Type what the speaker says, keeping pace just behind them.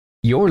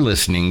You're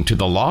listening to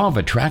the Law of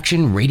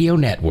Attraction Radio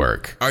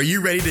Network. Are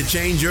you ready to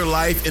change your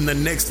life in the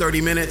next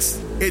 30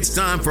 minutes? It's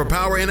time for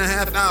Power in a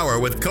Half Hour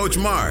with Coach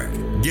Mark.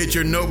 Get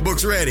your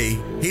notebooks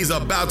ready. He's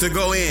about to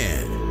go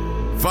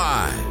in.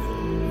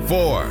 5,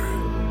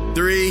 4,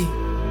 3,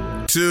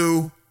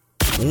 2,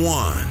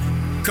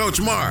 1. Coach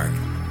Mark,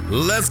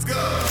 let's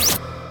go.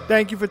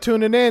 Thank you for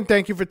tuning in.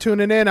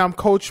 I'm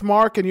Coach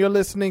Mark, and you're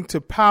listening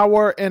to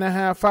Power in a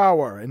Half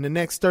Hour. In the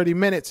next 30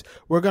 minutes,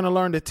 we're going to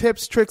learn the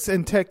tips, tricks,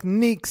 and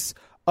techniques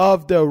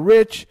of the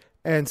rich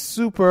and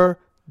super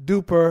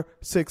duper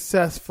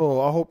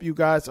successful. I hope you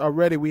guys are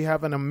ready. We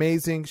have an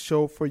amazing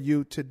show for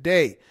you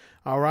today.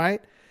 All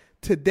right.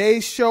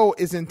 Today's show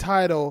is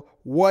entitled,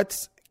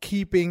 What's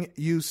Keeping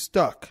You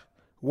Stuck?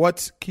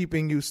 What's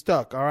keeping you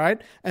stuck? All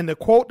right. And the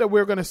quote that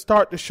we're going to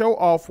start the show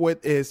off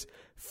with is,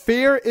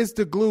 fear is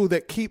the glue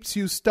that keeps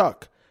you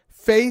stuck.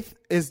 Faith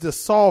is the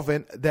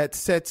solvent that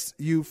sets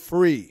you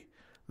free.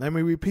 Let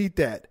me repeat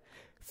that.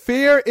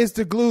 Fear is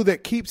the glue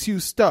that keeps you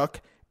stuck,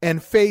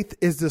 and faith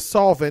is the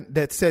solvent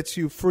that sets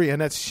you free.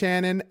 And that's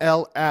Shannon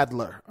L.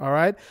 Adler. All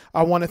right.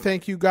 I want to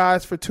thank you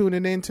guys for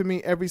tuning in to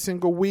me every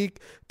single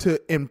week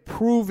to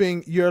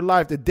improving your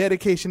life, the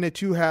dedication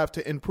that you have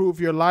to improve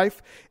your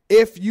life.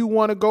 If you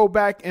want to go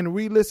back and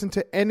re-listen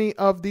to any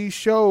of these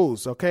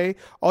shows, okay,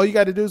 all you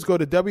got to do is go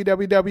to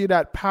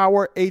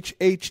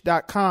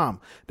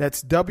www.powerhh.com.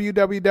 That's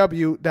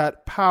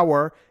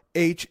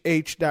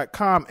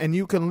www.powerhh.com, and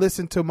you can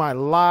listen to my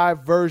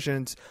live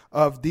versions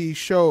of these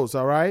shows,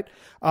 all right?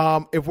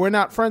 If we're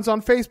not friends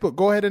on Facebook,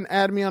 go ahead and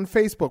add me on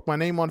Facebook. My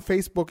name on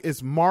Facebook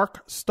is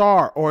Mark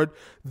Starr, or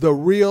The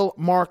Real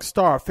Mark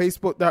Starr,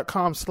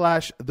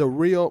 facebook.com/The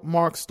Real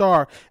Mark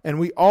Starr. And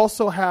we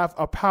also have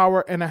a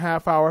Power in a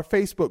Half Hour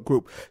Facebook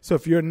group. So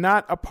if you're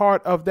not a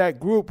part of that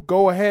group,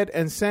 go ahead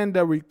and send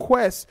a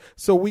request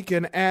so we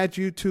can add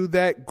you to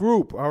that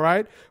group, all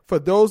right? For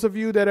those of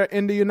you that are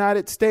in the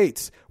United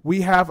States,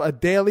 we have a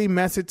daily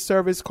message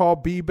service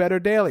called Be Better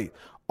Daily.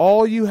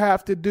 All you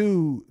have to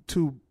do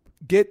to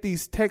get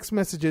these text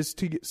messages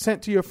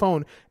sent to your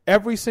phone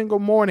every single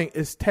morning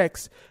is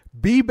text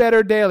Be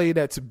Better Daily.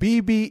 That's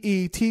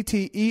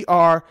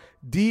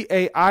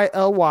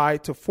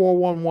BBETTERDAILY to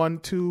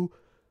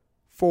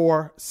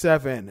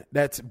 411247.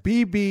 That's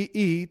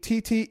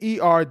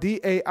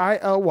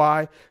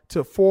BBETTERDAILY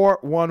to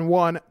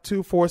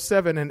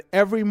 411247. And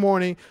every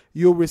morning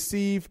you'll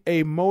receive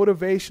a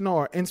motivational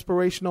or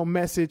inspirational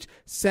message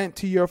sent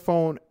to your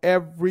phone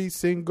every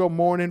single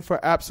morning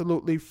for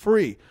absolutely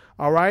free.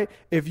 All right.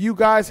 If you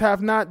guys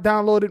have not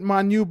downloaded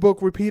my new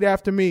book, Repeat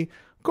After Me,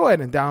 go ahead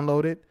and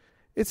download it.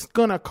 It's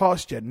going to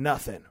cost you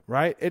nothing,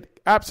 right? It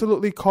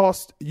absolutely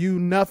costs you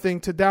nothing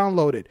to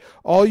download it.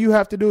 All you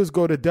have to do is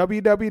go to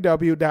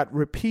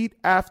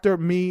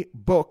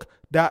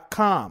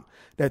www.repeataftermebook.com.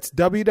 That's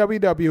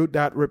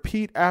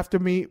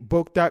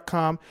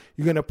www.repeataftermebook.com.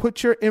 You're going to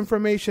put your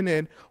information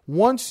in.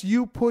 Once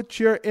you put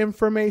your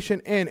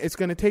information in, it's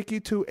going to take you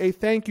to a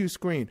thank you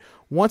screen.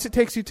 Once it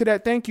takes you to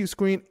that thank you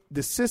screen,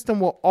 the system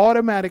will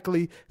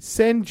automatically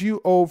send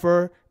you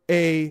over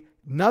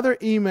another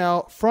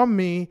email from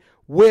me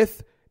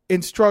with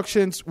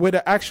instructions with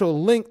an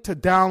actual link to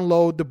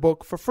download the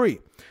book for free.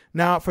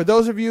 Now, for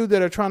those of you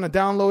that are trying to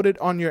download it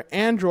on your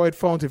Android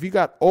phones, if you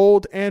got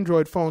old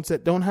Android phones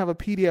that don't have a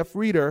PDF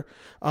reader,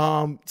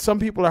 some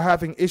people are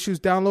having issues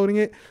downloading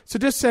it. So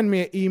just send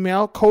me an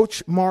email,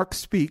 Coach Mark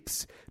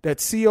Speaks.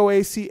 That's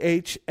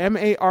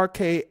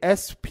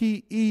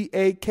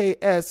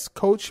CoachMarkspeaks,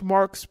 Coach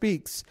Mark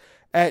Speaks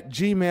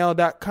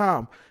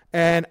 @gmail.com.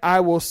 And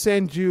I will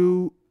send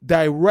you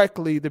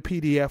directly the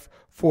PDF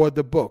for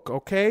the book.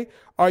 Okay.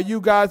 Are you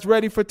guys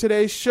ready for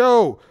today's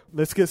show?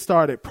 Let's get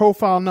started.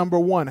 Profile number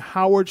 1,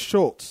 Howard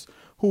Schultz,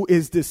 who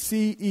is the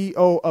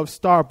CEO of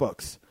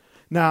Starbucks.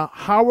 Now,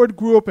 Howard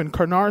grew up in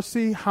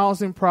Canarsie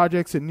housing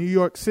projects in New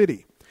York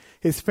City.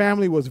 His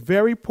family was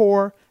very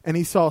poor, and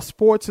he saw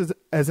sports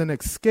as an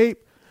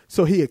escape,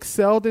 so he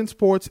excelled in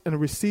sports and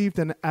received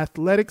an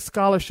athletic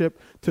scholarship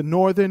to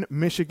Northern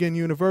Michigan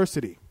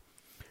University.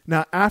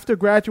 Now, after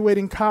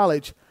graduating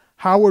college,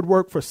 Howard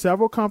worked for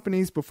several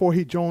companies before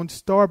he joined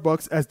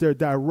Starbucks as their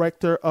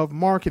director of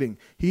marketing.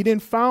 He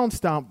didn't found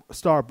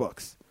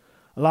Starbucks.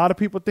 A lot of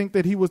people think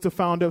that he was the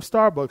founder of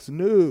Starbucks.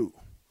 No.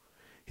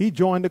 He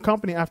joined the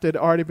company after it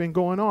had already been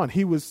going on.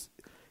 He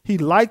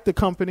liked the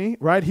company,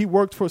 right? He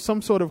worked for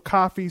some sort of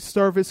coffee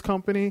service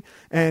company,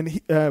 and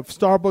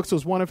Starbucks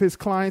was one of his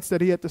clients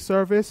that he had to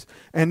service.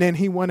 And then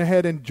he went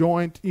ahead and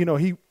joined,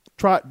 he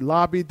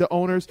lobbied the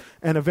owners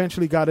and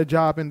eventually got a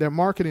job in their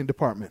marketing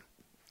department.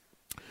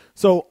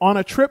 So on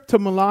a trip to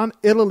Milan,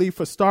 Italy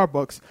for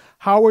Starbucks,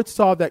 Howard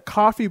saw that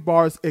coffee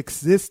bars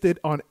existed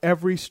on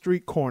every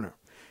street corner.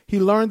 He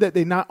learned that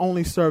they not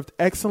only served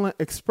excellent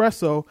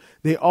espresso,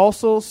 they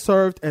also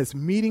served as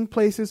meeting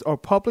places or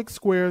public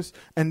squares,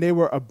 and they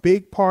were a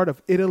big part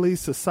of Italy's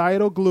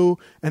societal glue,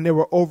 and there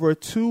were over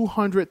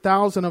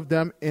 200,000 of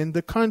them in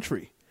the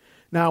country.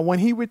 Now, when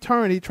he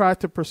returned, he tried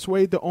to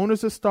persuade the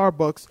owners of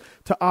Starbucks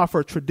to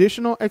offer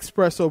traditional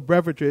espresso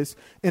beverages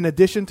in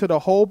addition to the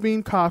whole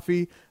bean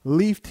coffee,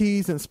 leaf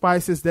teas, and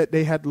spices that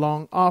they had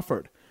long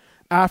offered.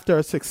 After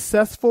a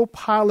successful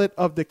pilot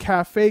of the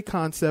cafe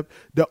concept,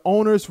 the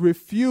owners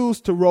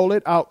refused to roll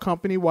it out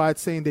company-wide,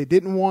 saying they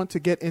didn't want to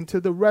get into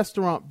the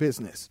restaurant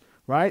business,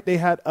 right? They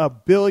had a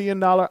 $1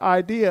 billion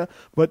idea,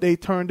 but they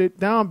turned it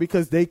down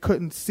because they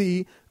couldn't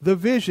see the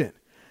vision.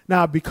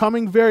 Now,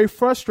 becoming very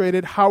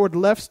frustrated, Howard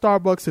left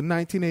Starbucks in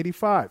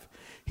 1985.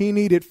 He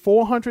needed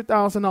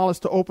 $400,000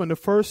 to open the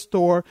first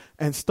store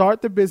and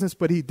start the business,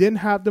 but he didn't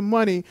have the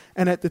money,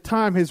 and at the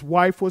time, his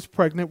wife was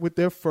pregnant with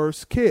their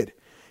first kid.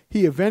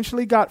 He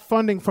eventually got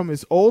funding from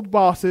his old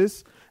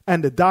bosses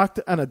and a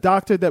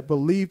doctor that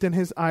believed in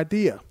his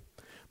idea.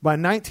 By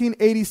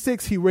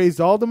 1986, he raised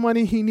all the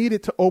money he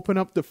needed to open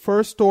up the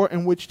first store,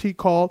 in which he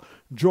called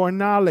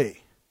Giornale.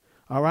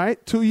 All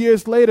right. 2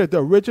 years later,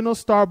 the original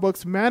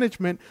Starbucks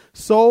management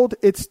sold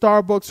its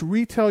Starbucks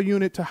retail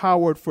unit to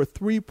Howard for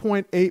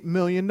 $3.8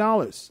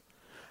 million.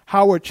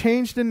 Howard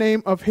changed the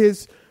name of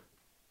his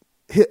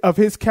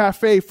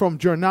cafe from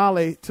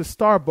Giornale to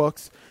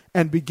Starbucks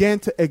and began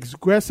to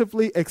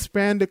aggressively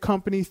expand the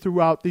company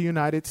throughout the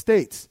United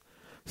States.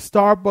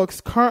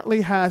 Starbucks currently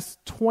has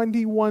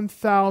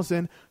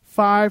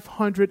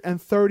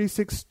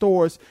 21,536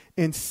 stores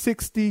in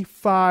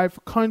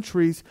 65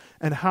 countries,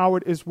 and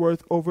Howard is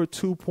worth over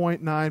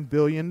 $2.9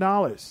 billion.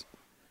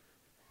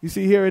 You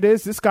see, here it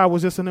is. This guy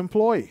was just an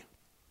employee,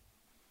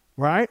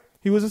 right?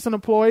 He was just an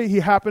employee.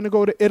 He happened to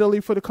go to Italy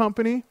for the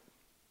company,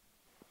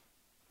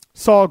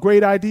 saw a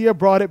great idea,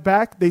 brought it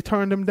back. They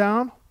turned him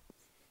down,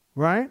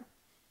 right?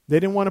 They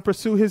didn't want to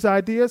pursue his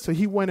idea, so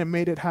he went and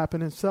made it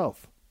happen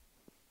himself.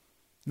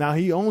 Now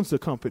he owns the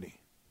company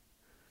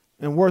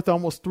and worth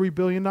almost $3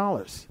 billion.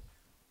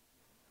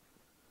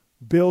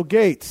 Bill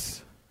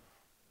Gates.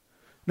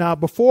 Now,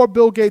 before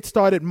Bill Gates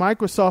started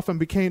Microsoft and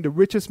became the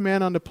richest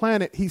man on the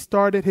planet, he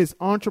started his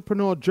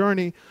entrepreneurial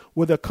journey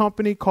with a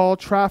company called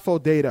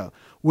TrafoData,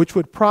 which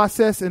would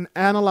process and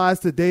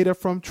analyze the data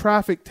from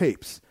traffic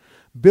tapes.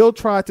 Bill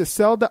tried to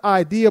sell the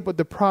idea, but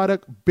the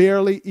product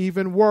barely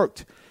even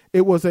worked.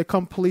 It was a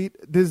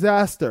complete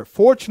disaster.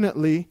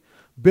 Fortunately,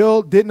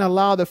 Bill didn't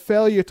allow the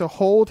failure to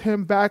hold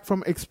him back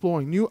from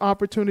exploring new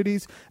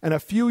opportunities, and a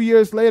few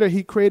years later,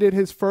 he created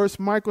his first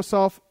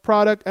Microsoft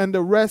product, and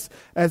the rest,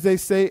 as they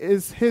say,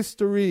 is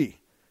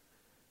history.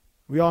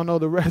 We all know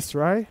the rest,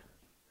 right?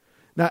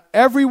 Now,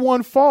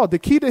 everyone falls. The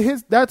key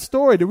to that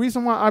story, the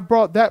reason why I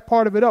brought that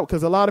part of it up,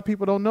 because a lot of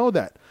people don't know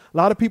that. A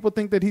lot of people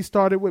think that he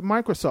started with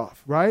Microsoft,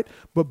 right?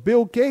 But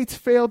Bill Gates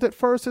failed at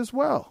first as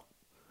well,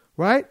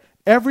 right?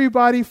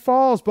 Everybody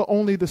falls, but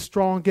only the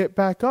strong get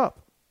back up.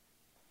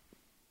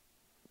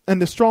 And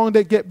the strong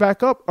that get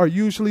back up are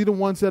usually the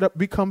ones that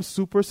become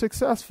super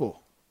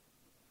successful.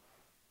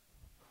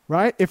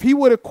 Right? If he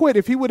would have quit,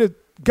 if he would have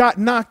got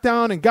knocked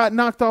down and got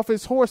knocked off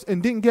his horse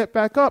and didn't get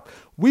back up,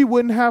 we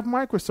wouldn't have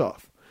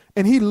Microsoft.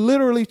 And he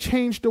literally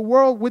changed the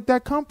world with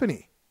that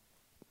company.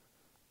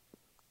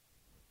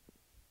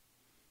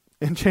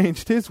 And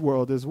changed his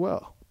world as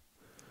well.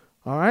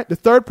 All right? The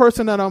third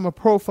person that I'm going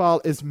to profile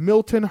is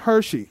Milton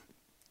Hershey.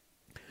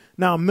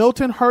 Now,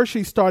 Milton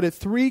Hershey started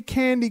 3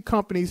 candy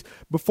companies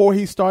before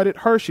he started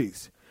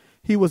Hershey's.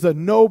 He was a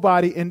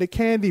nobody in the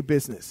candy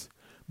business.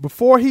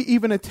 Before he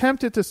even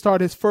attempted to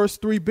start his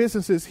first 3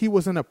 businesses, he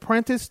was an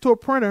apprentice to a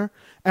printer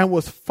and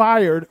was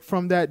fired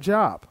from that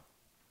job.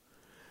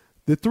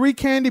 The 3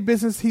 candy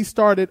businesses he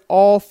started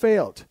all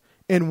failed.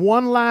 In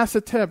one last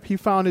attempt, he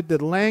founded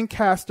the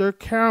Lancaster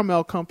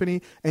Caramel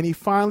Company, and he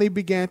finally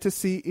began to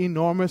see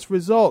enormous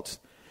results.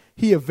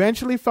 He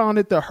eventually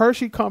founded the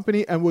Hershey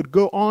Company and would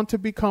go on to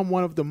become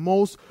one of the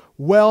most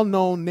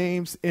well-known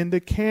names in the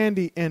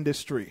candy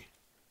industry.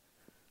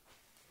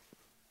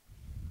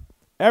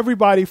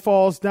 Everybody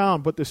falls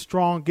down, but the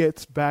strong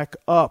gets back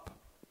up.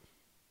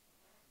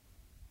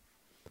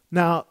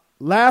 Now,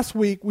 last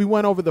week we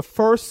went over the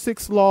first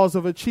 6 laws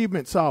of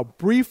achievement, so I'll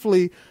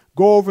briefly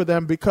go over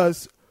them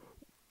because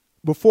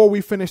before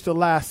we finish the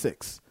last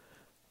 6.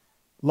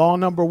 Law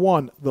number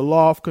 1, the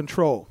law of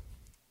control.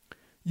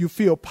 You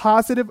feel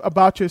positive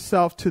about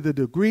yourself to the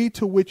degree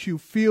to which you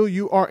feel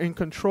you are in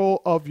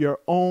control of your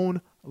own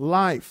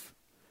life.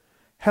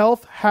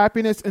 Health,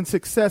 happiness, and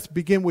success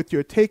begin with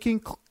your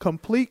taking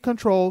complete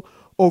control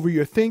over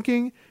your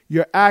thinking,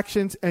 your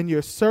actions, and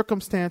your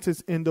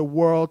circumstances in the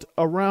world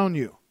around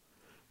you.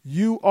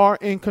 You are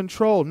in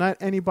control, not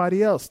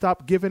anybody else.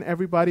 Stop giving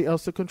everybody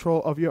else the control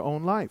of your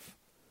own life.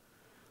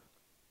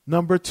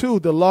 Number 2,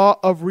 the law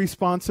of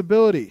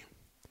responsibility.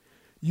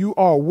 You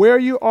are where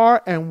you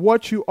are and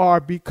what you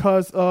are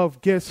because of,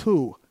 guess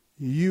who?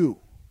 You.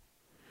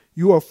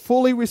 You are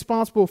fully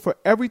responsible for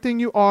everything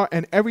you are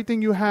and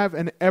everything you have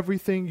and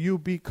everything you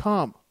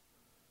become.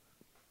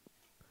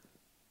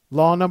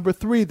 Law number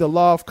 3, the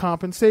law of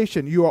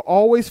compensation. You are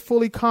always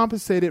fully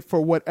compensated for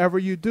whatever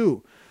you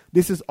do.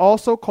 This is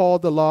also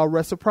called the law of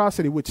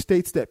reciprocity, which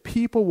states that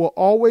people will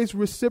always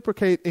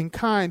reciprocate in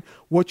kind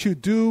what you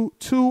do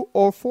to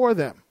or for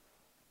them.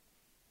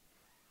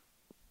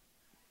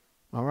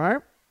 All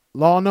right.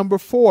 Law number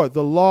 4,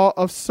 the law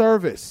of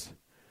service.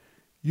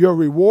 Your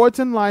rewards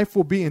in life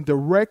will be in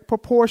direct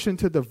proportion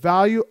to the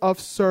value of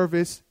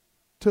service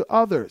to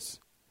others.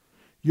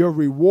 Your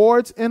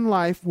rewards in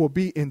life will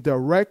be in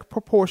direct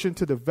proportion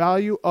to the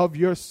value of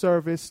your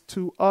service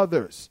to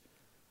others.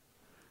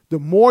 The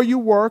more you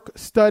work,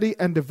 study,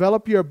 and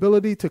develop your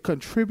ability to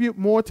contribute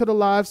more to the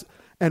lives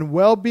and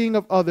well-being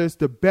of others,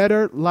 the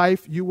better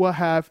life you will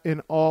have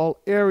in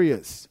all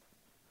areas.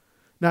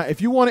 Now,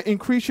 if you want to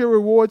increase your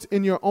rewards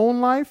in your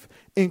own life,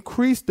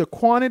 increase the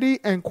quantity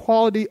and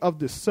quality of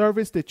the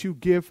service that you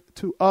give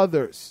to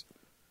others.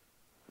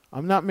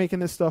 I'm not making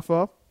this stuff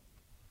up.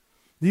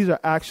 These are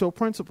actual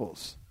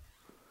principles.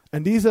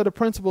 And these are the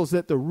principles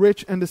that the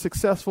rich and the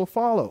successful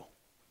follow.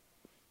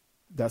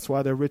 That's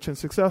why they're rich and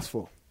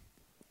successful.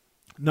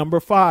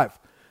 Number 5,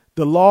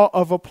 the law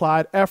of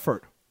applied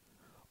effort.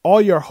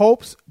 All your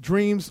hopes,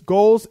 dreams,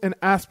 goals, and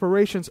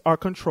aspirations are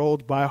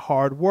controlled by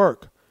hard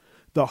work.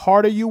 The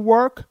harder you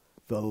work,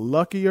 the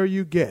luckier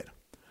you get.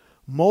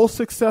 Most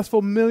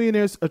successful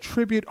millionaires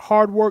attribute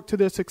hard work to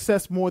their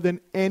success more than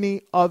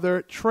any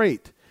other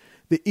trait.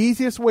 The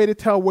easiest way to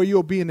tell where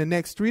you'll be in the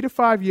next 3 to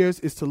 5 years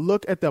is to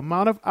look at the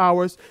amount of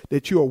hours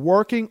that you are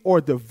working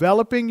or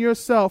developing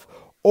yourself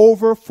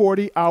over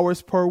 40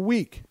 hours per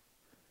week.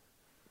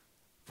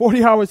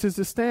 40 hours is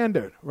the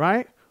standard,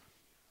 right?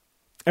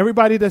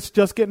 Everybody that's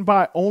just getting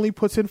by only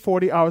puts in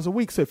 40 hours a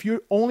week. So if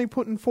you're only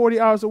putting 40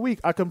 hours a week,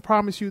 I can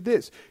promise you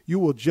this, you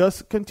will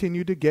just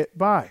continue to get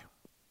by.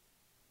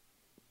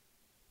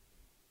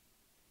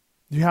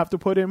 You have to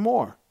put in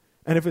more.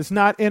 And if it's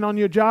not in on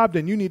your job,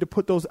 then you need to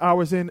put those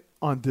hours in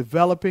on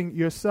developing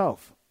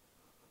yourself.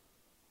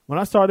 When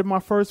I started my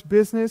first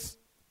business,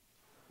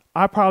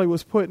 I probably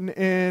was putting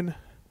in,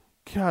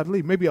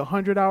 maybe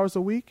 100 hours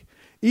a week.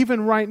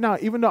 Even right now,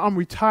 even though I'm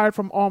retired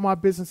from all my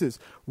businesses,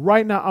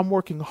 right now I'm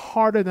working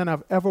harder than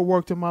I've ever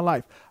worked in my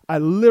life. I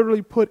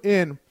literally put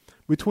in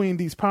between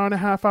these power and a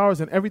half hours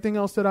and everything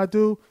else that I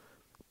do,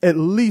 at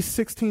least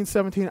 16,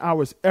 17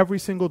 hours every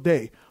single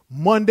day,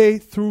 Monday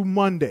through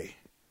Monday,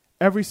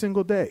 every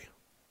single day.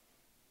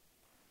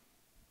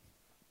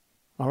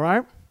 All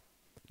right.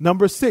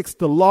 Number 6,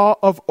 the law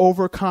of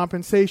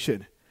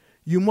overcompensation.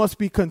 You must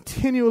be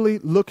continually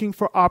looking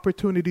for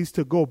opportunities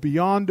to go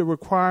beyond the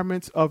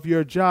requirements of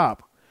your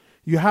job.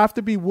 You have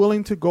to be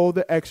willing to go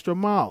the extra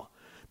mile.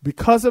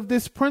 Because of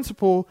this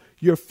principle,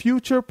 your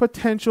future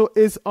potential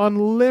is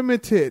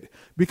unlimited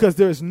because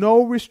there is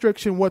no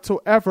restriction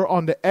whatsoever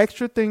on the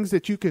extra things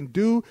that you can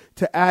do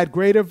to add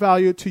greater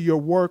value to your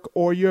work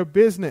or your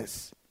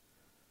business.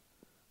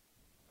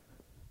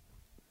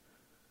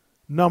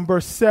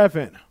 Number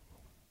 7,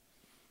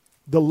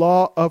 the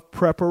law of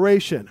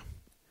preparation.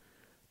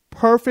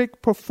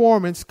 Perfect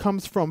performance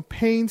comes from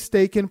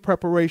painstaking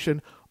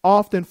preparation,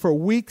 often for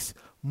weeks,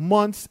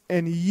 months,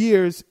 and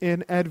years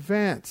in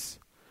advance.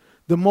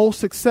 The most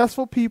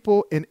successful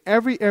people in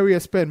every area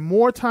spend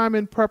more time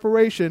in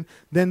preparation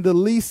than the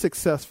least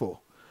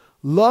successful.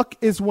 Luck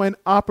is when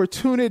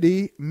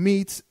opportunity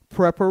meets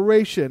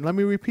preparation. Let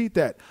me repeat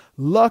that.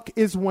 Luck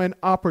is when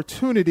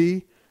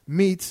opportunity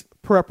meets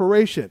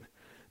preparation.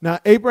 Now,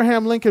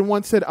 Abraham Lincoln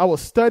once said, "I will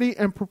study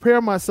and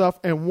prepare myself,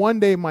 and one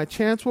day my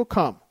chance will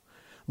come."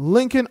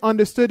 Lincoln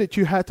understood that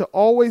you had to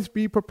always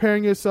be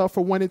preparing yourself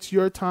for when it's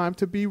your time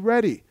to be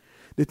ready.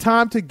 The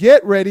time to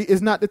get ready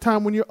is not the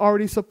time when you're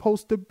already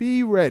supposed to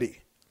be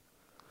ready.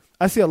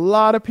 I see a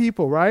lot of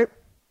people, right?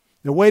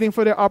 They're waiting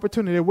for their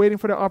opportunity. They're waiting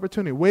for their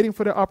opportunity, waiting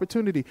for their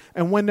opportunity.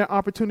 And when their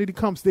opportunity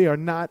comes, they are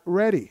not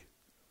ready.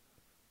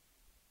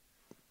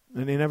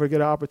 And they never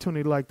get an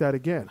opportunity like that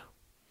again.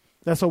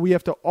 That's why we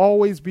have to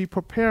always be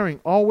preparing,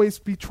 always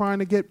be trying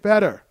to get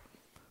better,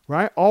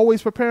 right?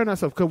 Always preparing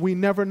ourselves because we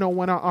never know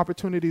when our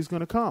opportunity is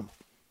going to come.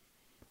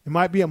 It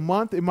might be a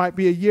month, it might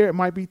be a year, it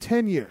might be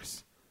 10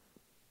 years.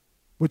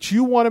 But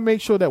you want to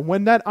make sure that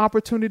when that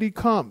opportunity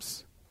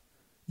comes,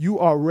 you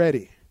are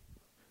ready.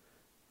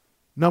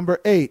 Number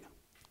 8,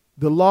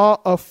 the law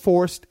of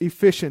forced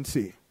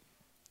efficiency.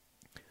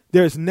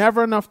 There's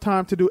never enough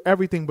time to do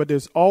everything, but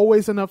there's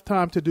always enough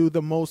time to do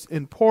the most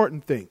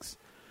important things.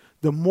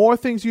 The more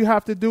things you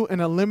have to do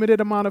in a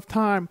limited amount of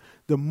time,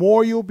 the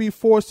more you'll be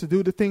forced to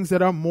do the things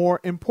that are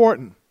more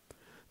important.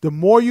 The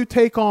more you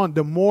take on,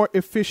 the more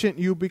efficient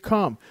you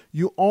become.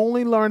 You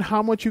only learn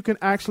how much you can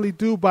actually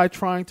do by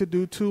trying to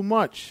do too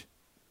much.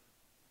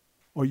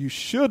 Or you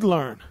should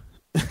learn.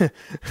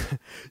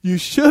 You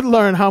should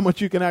learn how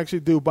much you can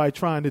actually do by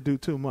trying to do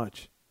too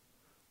much.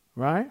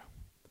 Right?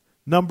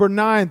 Number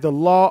 9, the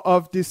law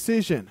of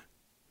decision.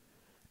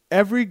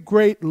 Every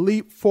great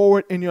leap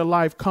forward in your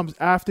life comes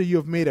after you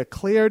have made a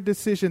clear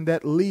decision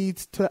that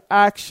leads to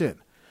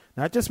action.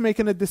 Not just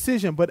making a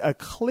decision, but a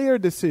clear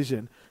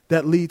decision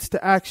that leads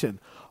to action.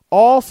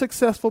 All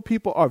successful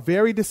people are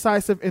very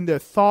decisive in their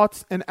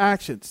thoughts and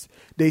actions.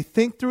 They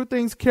think through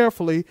things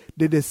carefully,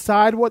 they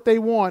decide what they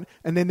want,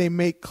 and then they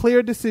make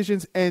clear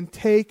decisions and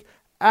take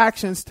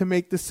actions to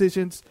make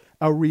decisions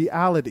a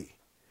reality.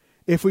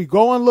 If we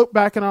go and look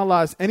back in our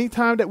lives,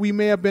 anytime that we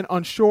may have been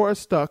unsure or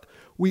stuck,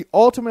 we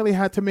ultimately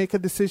had to make a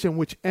decision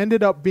which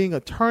ended up being a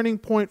turning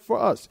point for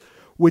us,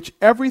 which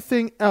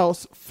everything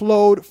else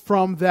flowed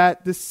from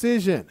that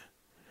decision.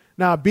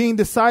 Now, being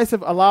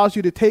decisive allows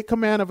you to take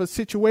command of a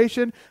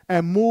situation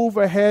and move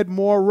ahead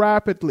more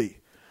rapidly.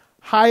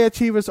 High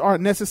achievers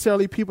aren't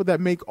necessarily people that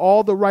make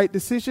all the right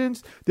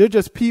decisions. They're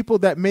just people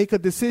that make a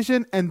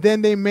decision and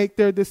then they make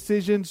their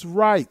decisions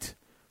right,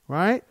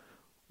 right?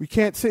 We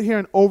can't sit here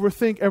and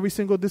overthink every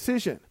single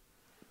decision,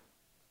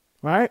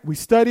 right? We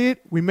study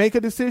it, we make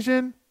a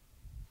decision,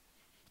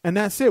 and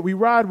that's it. We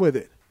ride with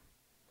it.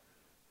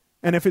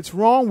 And if it's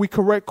wrong, we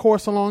correct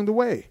course along the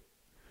way.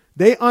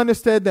 They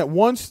understand that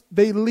once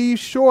they leave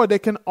shore, they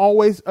can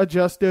always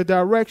adjust their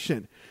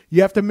direction.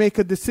 You have to make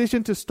a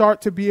decision to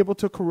start to be able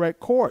to correct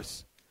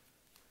course.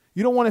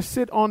 You don't want to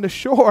sit on the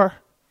shore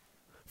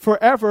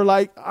forever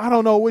like, I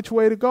don't know which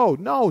way to go.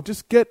 No,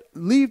 just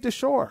leave the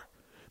shore.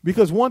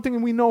 Because one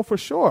thing we know for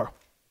sure,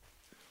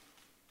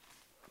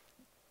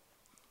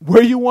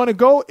 where you want to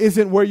go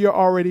isn't where you're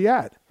already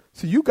at.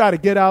 So you got to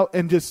get out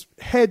and just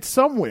head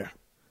somewhere.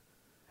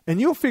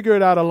 And you'll figure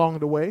it out along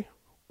the way.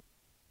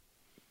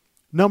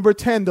 Number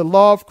 10, the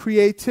law of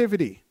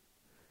creativity.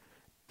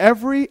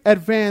 Every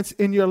advance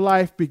in your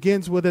life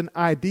begins with an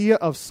idea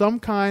of some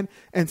kind,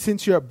 and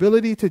since your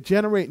ability to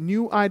generate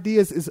new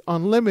ideas is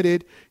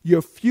unlimited,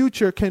 your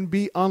future can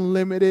be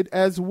unlimited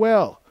as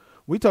well.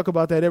 We talk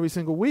about that every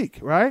single week,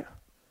 right?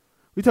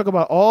 We talk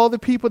about all the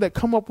people that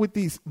come up with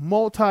these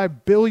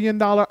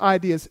multi-billion-dollar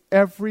ideas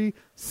every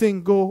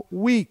single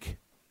week.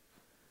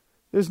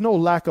 There's no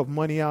lack of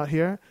money out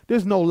here.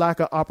 There's no lack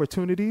of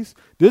opportunities.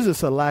 There's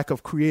just a lack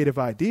of creative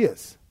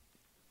ideas.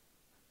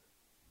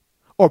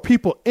 Or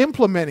people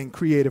implementing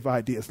creative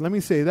ideas. Let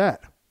me say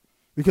that.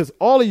 Because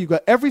all of you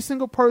got, every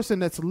single person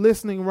that's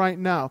listening right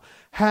now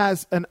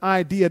has an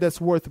idea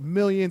that's worth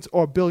millions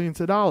or billions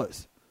of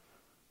dollars.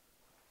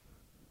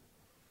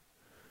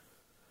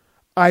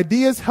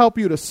 Ideas help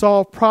you to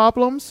solve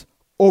problems,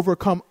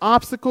 overcome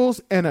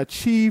obstacles, and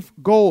achieve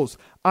goals.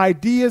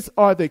 Ideas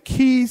are the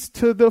keys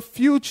to the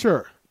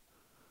future.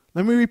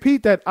 Let me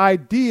repeat that.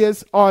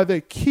 Ideas are the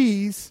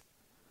keys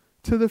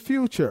to the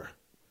future.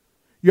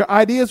 Your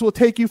ideas will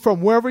take you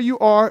from wherever you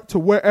are to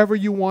wherever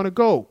you want to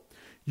go.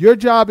 Your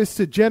job is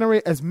to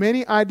generate as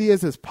many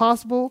ideas as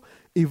possible,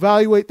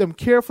 evaluate them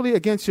carefully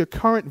against your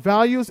current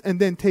values, and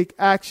then take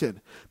action.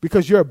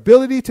 Because your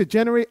ability to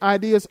generate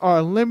ideas are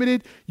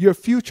unlimited, your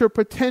future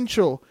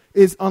potential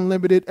is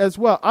unlimited as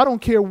well. I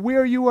don't care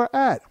where you are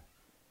at,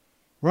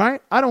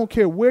 right? I don't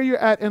care where you're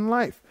at in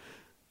life.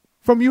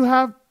 From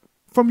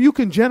you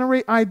can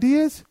generate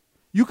ideas,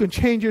 you can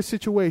change your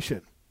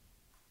situation.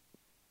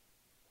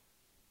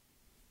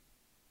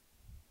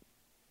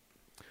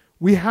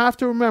 We have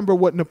to remember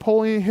what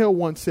Napoleon Hill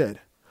once said.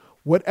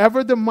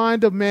 Whatever the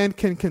mind of man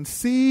can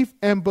conceive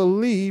and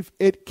believe,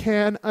 it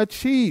can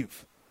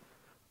achieve.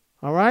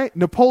 All right?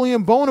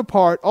 Napoleon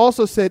Bonaparte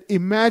also said,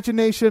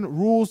 imagination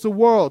rules the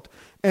world.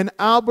 And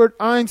Albert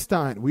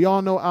Einstein, we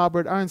all know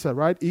Albert Einstein,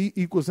 right? E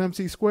equals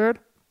MC squared,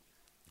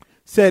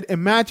 said,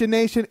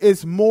 imagination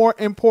is more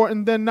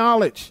important than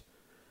knowledge.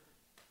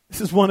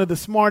 This is one of the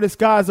smartest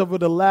guys over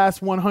the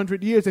last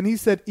 100 years. And he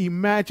said,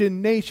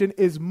 imagination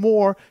is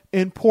more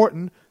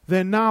important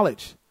than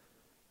knowledge.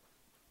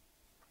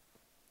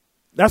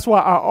 That's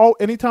why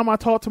anytime I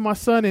talk to my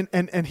son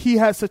and he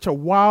has such a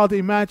wild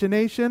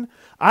imagination,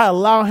 I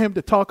allow him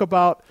to talk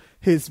about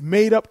his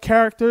made up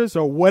characters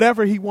or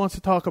whatever he wants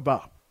to talk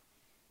about,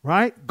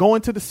 right?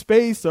 Going to the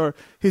space or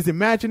his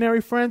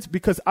imaginary friends,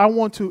 because I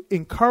want to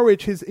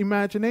encourage his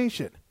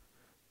imagination.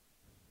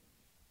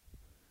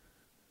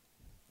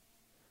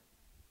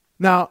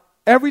 Now,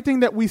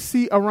 everything that we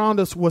see around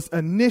us was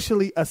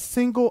initially a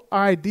single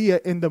idea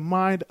in the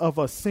mind of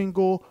a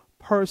single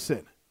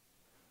person.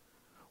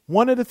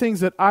 One of the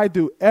things that I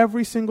do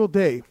every single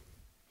day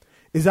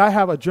is I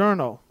have a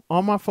journal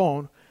on my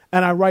phone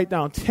and I write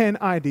down 10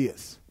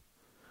 ideas.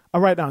 I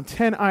write down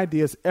 10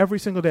 ideas every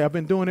single day. I've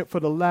been doing it for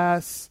the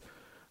last,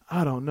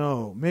 I don't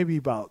know, maybe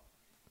about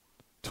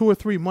 2 or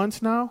 3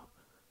 months now.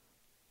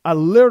 I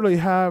literally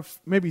have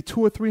maybe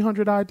 200 or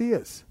 300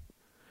 ideas.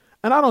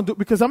 And I don't do it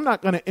because I'm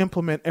not going to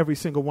implement every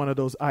single one of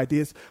those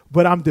ideas,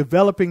 but I'm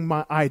developing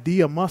my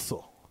idea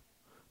muscle.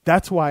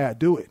 That's why I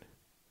do it.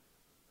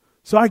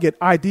 So I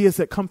get ideas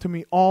that come to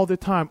me all the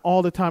time.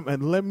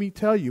 And let me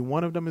tell you,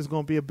 one of them is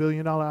going to be $1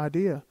 billion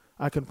idea.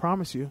 I can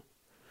promise you.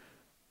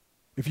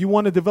 If you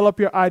want to develop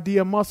your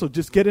idea muscle,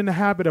 just get in the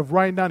habit of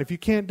writing down. If you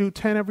can't do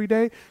 10 every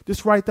day,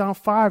 just write down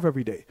 5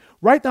 every day.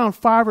 Write down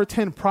 5 or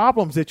 10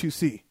 problems that you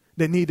see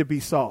that need to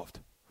be solved.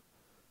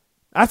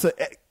 That's an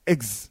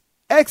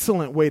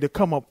excellent way to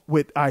come up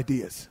with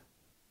ideas.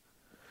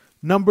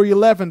 Number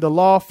 11, the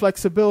law of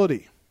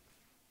flexibility.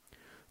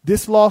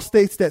 This law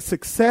states that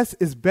success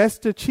is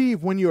best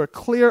achieved when you are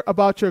clear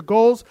about your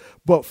goals,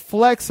 but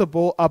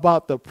flexible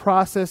about the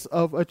process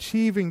of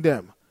achieving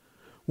them.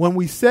 When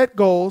we set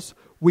goals,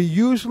 we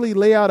usually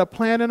lay out a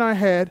plan in our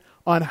head,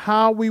 on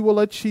how we will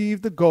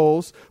achieve the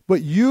goals,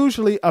 but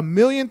usually a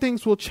million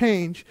things will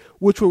change,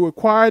 which will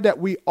require that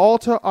we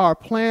alter our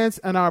plans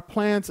and our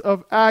plans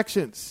of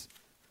actions.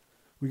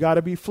 We got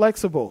to be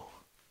flexible,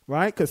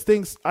 right? Because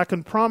things, I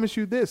can promise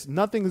you this,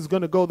 nothing is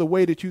going to go the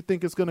way that you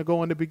think it's going to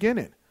go in the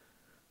beginning.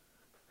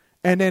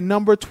 And then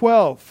number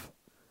 12,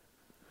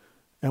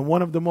 and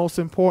one of the most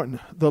important,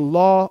 the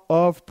law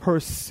of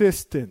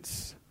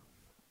persistence.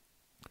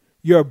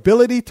 Your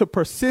ability to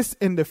persist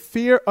in the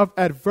face of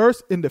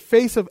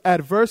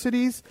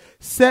adversities,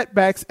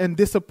 setbacks, and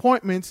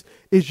disappointments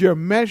is your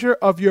measure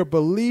of your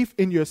belief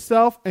in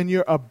yourself and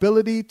your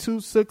ability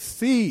to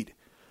succeed.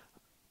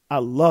 I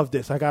love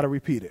this. I got to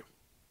repeat it.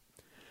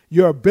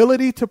 Your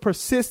ability to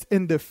persist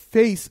in the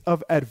face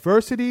of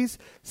adversities,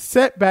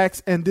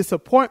 setbacks, and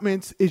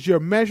disappointments is your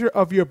measure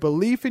of your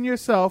belief in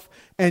yourself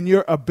and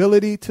your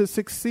ability to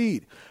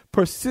succeed.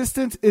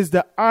 Persistence is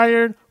the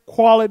iron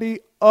quality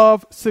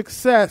of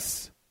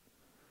success.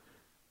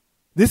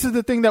 This is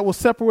the thing that will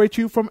separate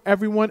you from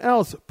everyone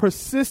else.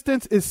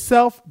 Persistence is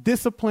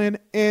self-discipline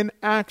in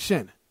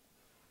action.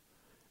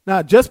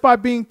 Now, just by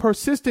being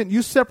persistent,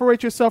 you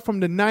separate yourself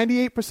from the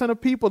 98% of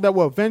people that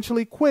will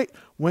eventually quit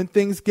when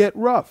things get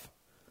rough.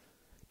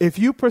 If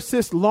you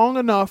persist long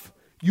enough,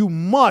 you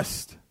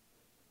must,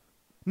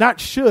 not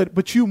should,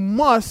 but you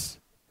must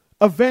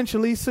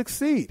eventually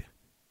succeed.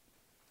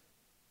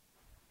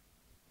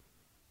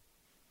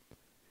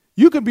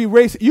 You could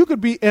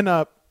be in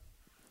a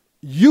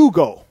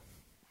Yugo,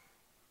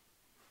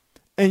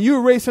 and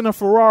you're racing a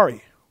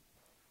Ferrari.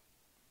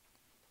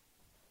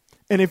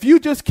 And if you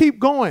just keep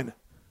going,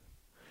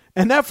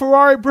 and that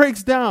Ferrari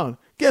breaks down,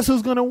 guess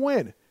who's going to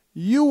win?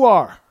 You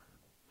are.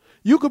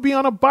 You could be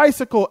on a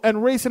bicycle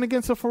and racing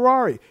against a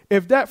Ferrari.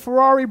 If that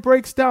Ferrari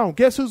breaks down,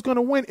 guess who's going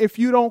to win if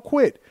you don't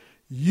quit?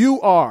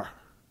 You are.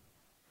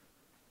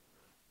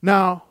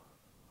 Now,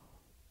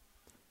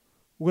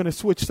 we're going to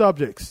switch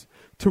subjects.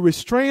 To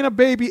restrain a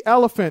baby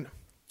elephant,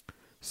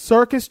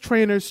 circus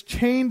trainers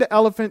chain the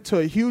elephant to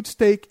a huge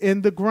stake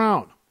in the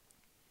ground.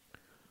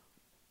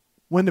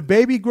 When the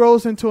baby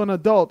grows into an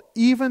adult,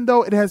 even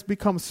though it has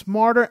become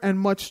smarter and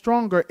much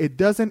stronger, it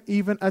doesn't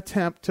even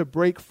attempt to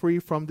break free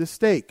from the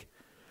stake.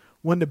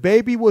 When the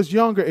baby was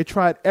younger, it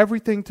tried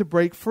everything to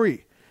break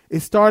free.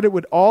 It started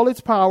with all its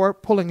power,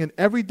 pulling in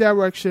every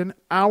direction,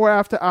 hour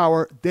after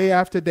hour, day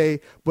after day,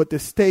 but the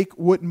stake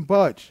wouldn't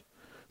budge.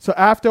 So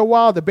after a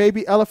while, the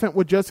baby elephant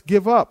would just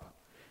give up.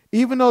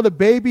 Even though the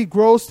baby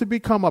grows to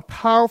become a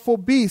powerful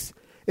beast,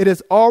 it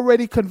has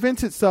already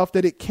convinced itself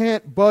that it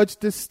can't budge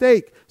the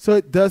stake, so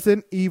it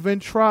doesn't even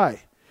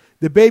try.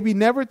 The baby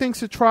never thinks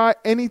to try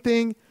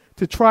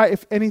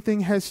if anything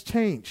has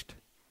changed.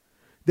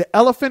 The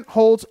elephant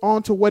holds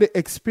on to what it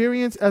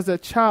experienced as a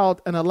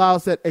child and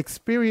allows that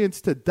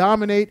experience to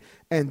dominate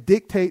and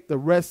dictate the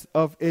rest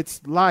of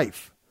its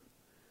life.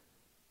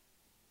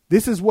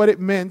 This is what it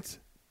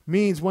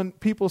means when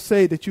people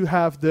say that you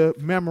have the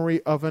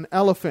memory of an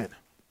elephant.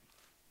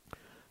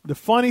 The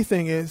funny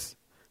thing is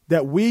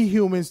that we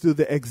humans do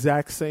the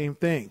exact same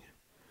thing.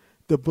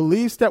 The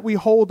beliefs that we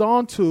hold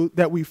on to,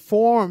 that we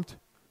formed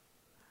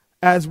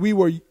as we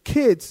were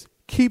kids,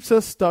 keeps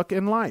us stuck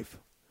in life.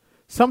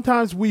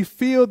 Sometimes we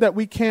feel that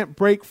we can't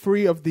break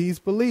free of these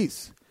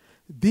beliefs.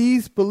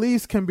 These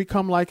beliefs can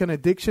become like an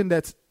addiction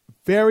that's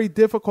very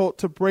difficult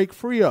to break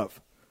free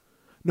of,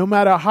 no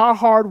matter how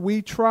hard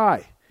we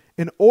try.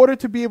 In order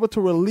to be able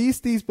to release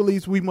these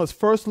beliefs, we must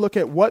first look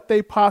at what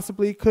they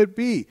possibly could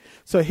be.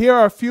 So here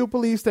are a few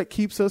beliefs that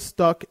keeps us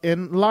stuck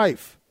in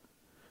life.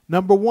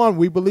 Number 1,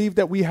 we believe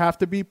that we have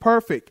to be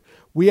perfect.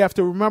 We have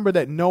to remember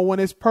that no one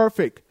is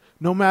perfect.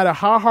 No matter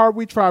how hard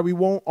we try, we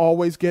won't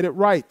always get it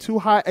right. Too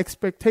high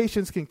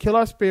expectations can kill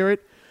our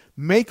spirit,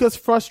 make us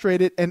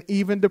frustrated, and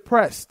even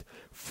depressed.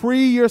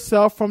 Free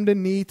yourself from the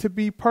need to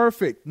be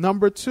perfect.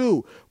 Number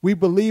 2, we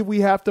believe we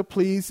have to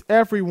please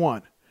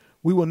everyone.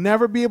 We will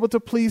never be able to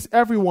please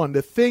everyone.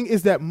 The thing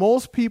is that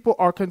most people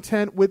are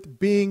content with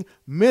being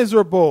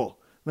miserable.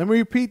 Let me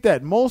repeat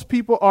that. Most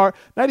people are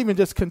not even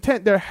just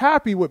content, they're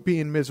happy with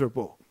being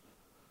miserable.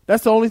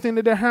 That's the only thing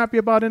that they're happy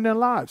about in their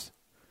lives.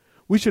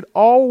 We should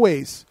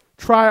always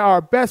try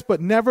our best, but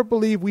never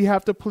believe we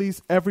have to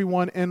please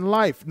everyone in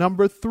life.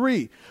 Number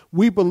 3,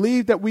 we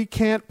believe that we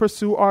can't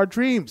pursue our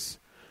dreams.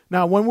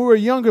 Now, when we were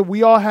younger,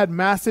 we all had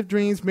massive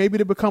dreams, maybe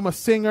to become a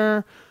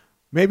singer,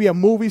 maybe a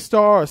movie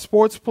star, a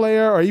sports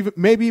player, or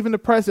maybe even the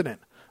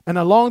president. And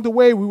along the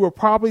way, we were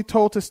probably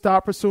told to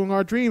stop pursuing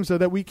our dreams or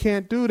that we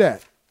can't do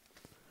that.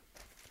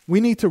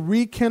 We need to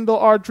rekindle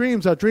our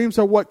dreams. Our dreams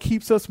are what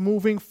keeps us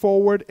moving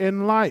forward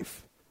in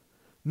life.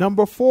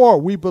 Number 4,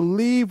 we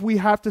believe we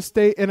have to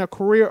stay in a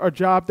career or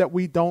job that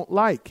we don't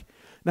like.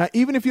 Now,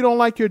 even if you don't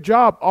like your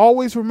job,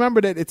 always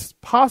remember that it's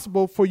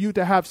possible for you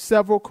to have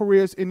several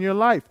careers in your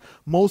life.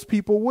 Most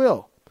people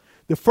will.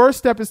 The first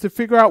step is to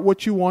figure out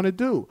what you want to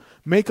do.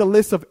 Make a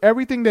list of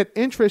everything that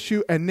interests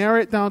you and narrow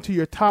it down to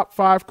your top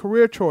 5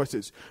 career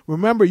choices.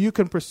 Remember, you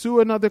can pursue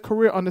another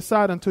career on the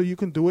side until you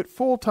can do it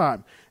full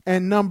time.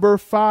 And number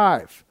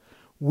 5,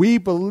 We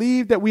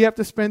believe that we have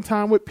to spend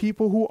time with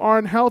people who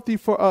aren't healthy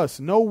for us.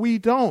 No, we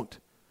don't.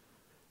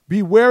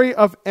 Be wary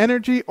of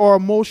energy or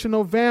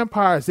emotional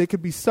vampires. They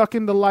could be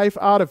sucking the life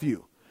out of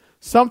you.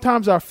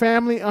 Sometimes our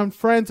family and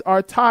friends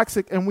are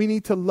toxic and we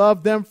need to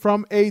love them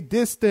from a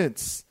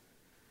distance.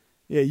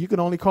 Yeah, you can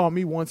only call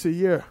me once a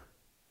year.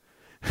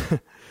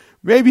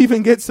 Maybe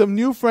even get some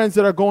new friends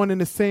that are going in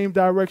the same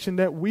direction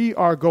that we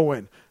are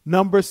going.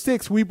 Number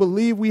 6, we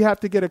believe we have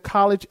to get a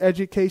college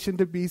education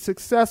to be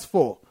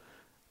successful.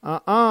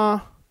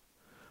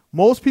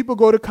 Most people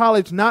go to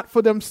college not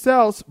for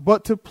themselves,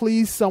 but to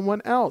please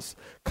someone else.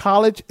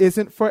 College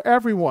isn't for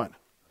everyone.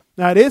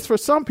 Now, it is for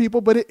some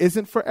people, but it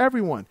isn't for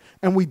everyone.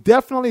 And we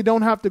definitely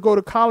don't have to go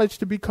to college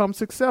to become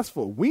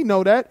successful. We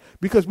know that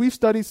because we've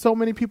studied so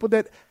many people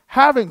that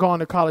haven't gone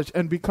to college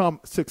and become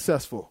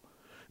successful.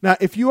 Now,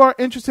 if you are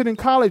interested in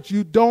college,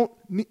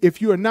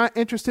 if you are not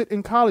interested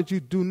in college, you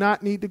do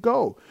not need to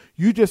go.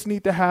 You just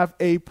need to have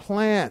a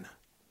plan.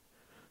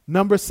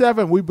 Number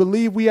 7, we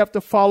believe we have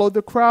to follow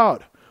the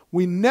crowd.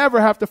 We never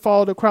have to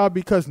follow the crowd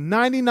because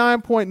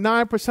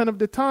 99.9% of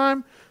the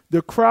time,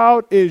 the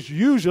crowd is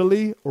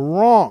usually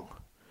wrong.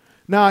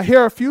 Now, here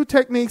are a few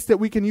techniques that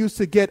we can use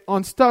to get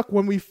unstuck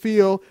when we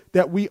feel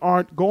that we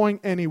aren't going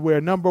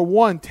anywhere. Number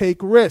 1, take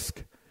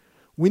risk.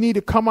 We need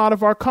to come out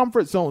of our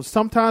comfort zones.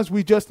 Sometimes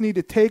we just need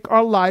to take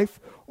our life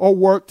or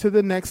work to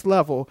the next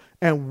level.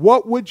 And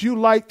what would you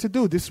like to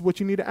do? This is what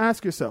you need to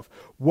ask yourself.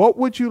 What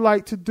would you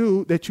like to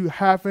do that you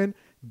haven't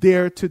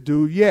dared to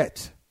do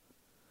yet?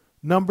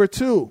 Number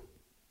 2,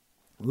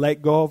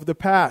 let go of the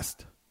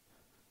past.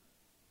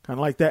 Kind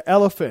of like that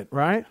elephant,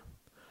 right?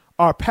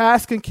 Our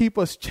past can keep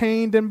us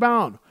chained and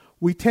bound.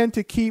 We tend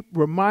to keep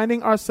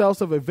reminding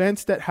ourselves of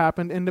events that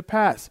happened in the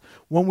past.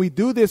 When we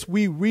do this,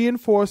 we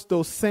reinforce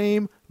those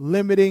same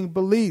limiting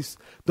beliefs.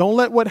 Don't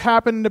let what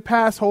happened in the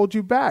past hold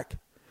you back.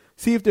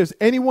 See if there's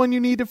anyone you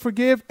need to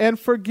forgive and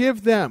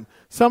forgive them.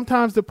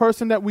 Sometimes the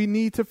person that we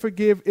need to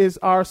forgive is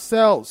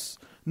ourselves.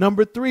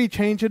 Number 3,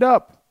 change it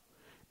up.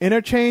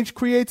 Inner change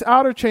creates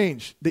outer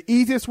change. The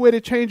easiest way to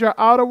change our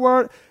outer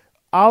world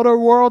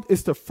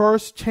is to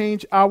first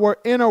change our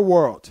inner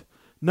world.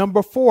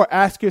 Number 4,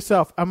 ask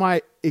yourself, am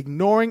I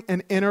ignoring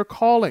an inner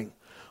calling?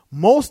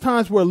 Most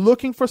times we're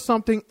looking for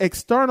something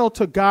external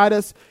to guide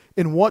us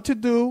in what to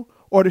do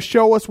or to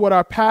show us what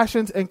our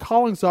passions and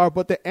callings are,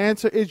 but the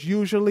answer is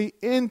usually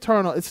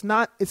internal. It's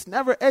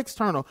never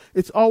external.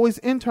 It's always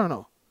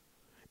internal.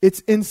 It's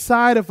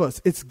inside of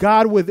us. It's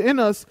God within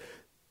us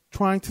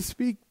trying to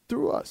speak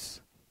through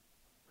us.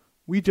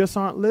 We just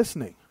aren't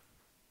listening.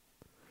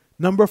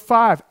 Number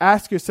 5,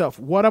 ask yourself,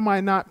 what am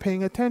I not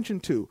paying attention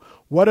to?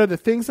 What are the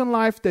things in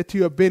life that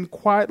you have been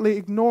quietly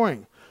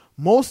ignoring?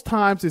 Most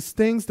times it's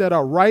things that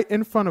are right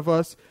in front of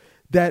us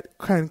that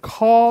can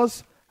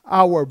cause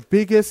our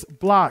biggest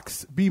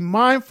blocks. Be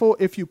mindful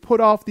if you put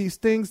off these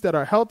things that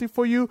are healthy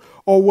for you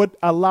or would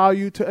allow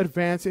you to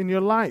advance in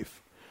your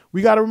life.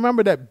 We got to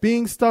remember that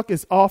being stuck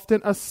is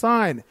often a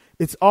sign.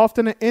 It's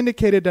often an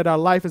indicator that our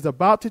life is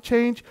about to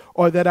change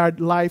or that our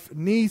life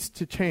needs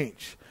to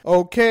change.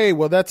 Okay,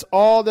 well, that's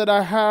all that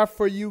I have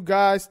for you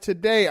guys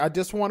today. I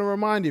just want to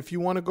remind you, if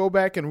you want to go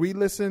back and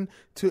re-listen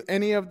to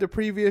any of the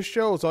previous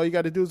shows, all you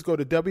got to do is go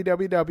to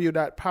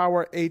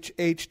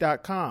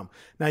www.powerhh.com.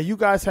 Now, you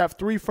guys have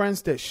 3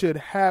 friends that should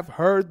have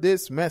heard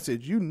this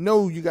message. You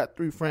know you got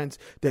 3 friends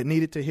that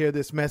needed to hear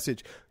this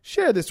message.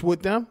 Share this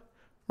with them.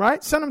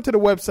 Right? Send them to the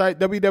website,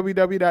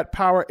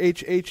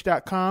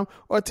 www.powerhh.com,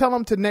 or tell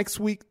them to next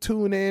week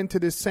tune in to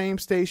this same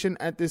station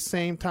at this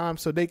same time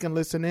so they can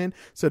listen in,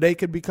 so they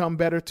can become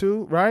better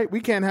too, right?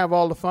 We can't have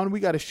all the fun. We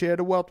got to share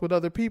the wealth with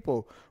other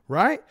people,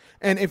 right?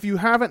 And if you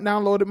haven't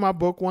downloaded my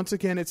book, once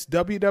again, it's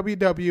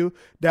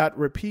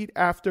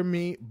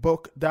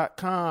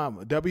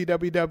www.repeataftermebook.com,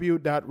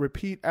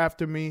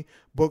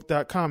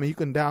 www.repeataftermebook.com, and you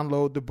can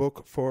download the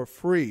book for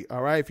free,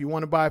 all right? If you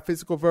want to buy a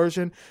physical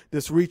version,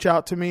 just reach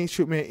out to me,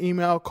 shoot me an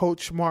email,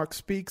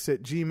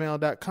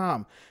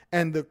 coachmarkspeaks@gmail.com.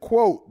 And the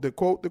quote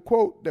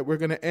that we're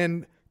going to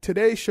end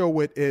today's show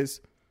with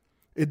is,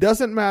 it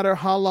doesn't matter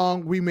how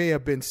long we may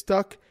have been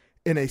stuck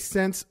in a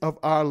sense of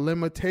our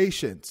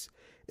limitations.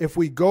 If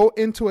we go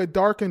into a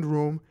darkened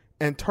room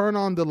and turn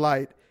on the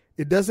light,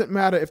 it doesn't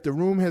matter if the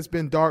room has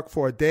been dark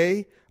for a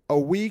day, a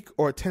week,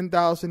 or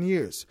 10,000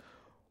 years.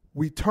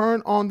 We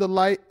turn on the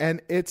light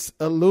and it's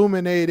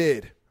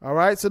illuminated. All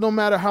right. So no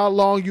matter how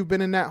long you've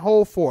been in that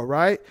hole for,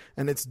 right?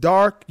 And it's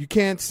dark, you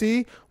can't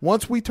see.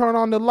 Once we turn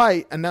on the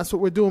light, and that's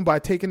what we're doing by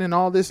taking in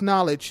all this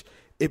knowledge,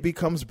 it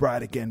becomes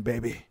bright again,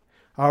 baby.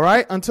 All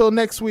right. Until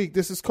next week,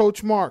 this is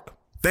Coach Mark.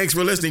 Thanks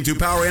for listening to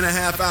Power in a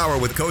Half Hour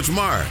with Coach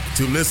Mark.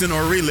 To listen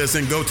or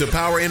re-listen, go to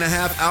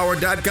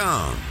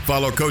powerinhalfhour.com.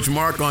 Follow Coach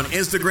Mark on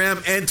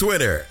Instagram and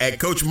Twitter at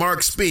Coach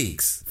Mark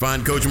Speaks.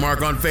 Find Coach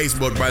Mark on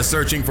Facebook by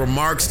searching for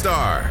Mark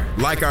Starr.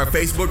 Like our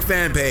Facebook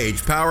fan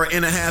page, Power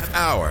in a Half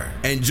Hour,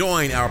 and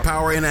join our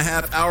Power in a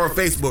Half Hour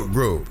Facebook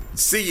group.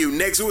 See you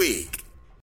next week.